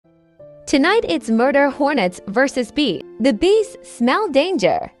Tonight it's murder hornets versus bees. The bees smell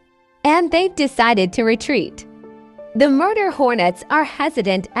danger, and they've decided to retreat. The murder hornets are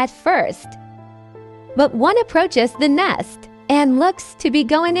hesitant at first, but one approaches the nest and looks to be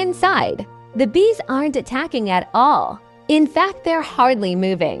going inside. The bees aren't attacking at all. In fact, they're hardly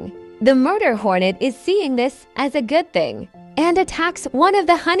moving. The murder hornet is seeing this as a good thing and attacks one of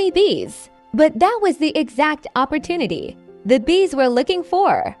the honey bees. But that was the exact opportunity the bees were looking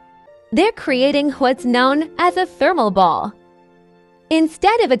for. They're creating what's known as a thermal ball.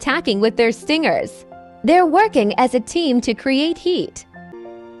 Instead of attacking with their stingers, they're working as a team to create heat.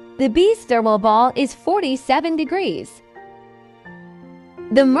 The bee's thermal ball is 47 degrees.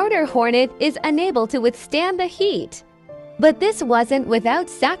 The murder hornet is unable to withstand the heat. But this wasn't without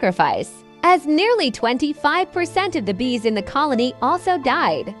sacrifice, as nearly 25% of the bees in the colony also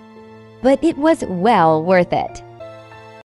died. But it was well worth it.